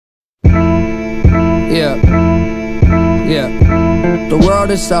Yeah, yeah. The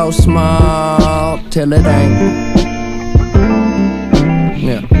world is so small till it ain't.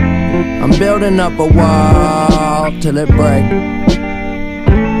 Yeah, I'm building up a wall till it break.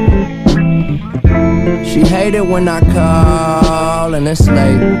 She hate it when I call and it's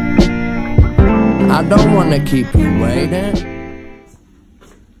late. I don't wanna keep you waiting.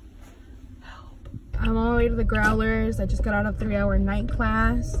 I'm on my way to the Growlers. I just got out of 3-hour night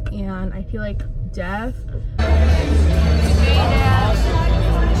class and I feel like death.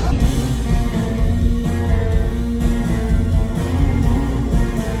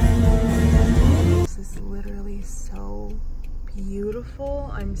 This is literally so beautiful.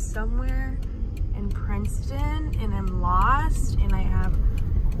 I'm somewhere in Princeton and I'm lost and I have a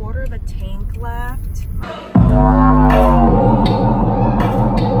quarter of a tank left.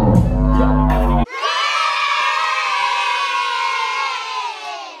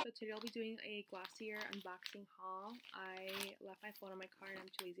 Today I'll be doing a Glossier unboxing haul. I left my phone in my car and I'm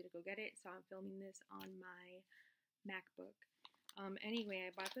too lazy to go get it, so I'm filming this on my MacBook. Anyway,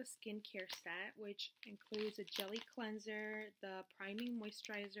 I bought the skincare set, which includes a jelly cleanser, the priming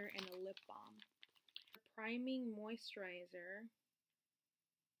moisturizer, and a lip balm. The priming moisturizer,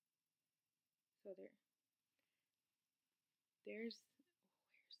 so there's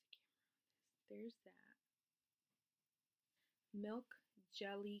that. Milk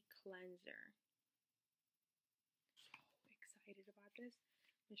Jelly Cleanser. So excited about this.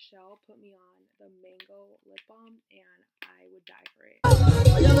 Michelle put me on the mango lip balm and I would die for it.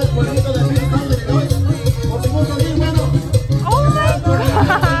 Oh my god!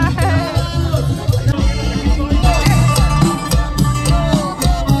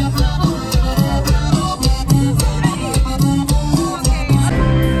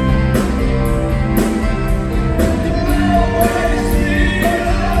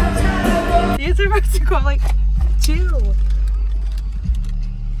 These are supposed to go like 2.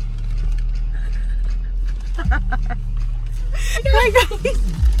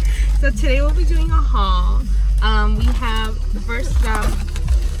 So today we'll be doing a haul. We have the first up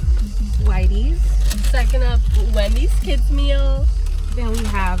Whitey's, second up Wendy's Kids Meal, then we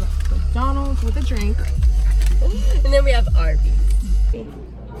have McDonald's with a drink, and then we have Arby's.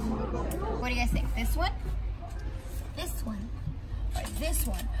 What do you guys think? This one? This one? Or this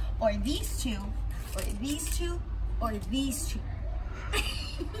one? Or these two? Or these two? Or these two?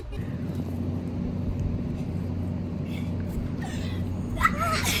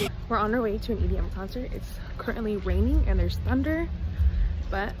 We're on our way to an EDM concert. It's currently raining and there's thunder,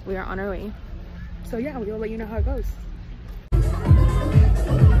 but we are on our way. So yeah, we'll let you know how it goes.